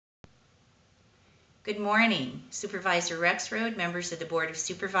Good morning, Supervisor Rexroad, members of the Board of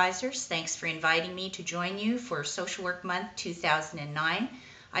Supervisors. Thanks for inviting me to join you for Social Work Month 2009.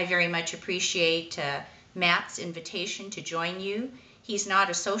 I very much appreciate Matt's invitation to join you. He's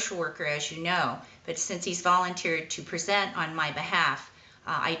not a social worker, as you know, but since he's volunteered to present on my behalf,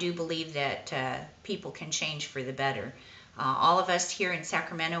 I do believe that people can change for the better. All of us here in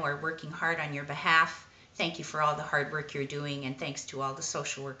Sacramento are working hard on your behalf. Thank you for all the hard work you're doing, and thanks to all the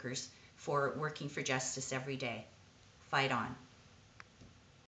social workers for working for justice every day. Fight on.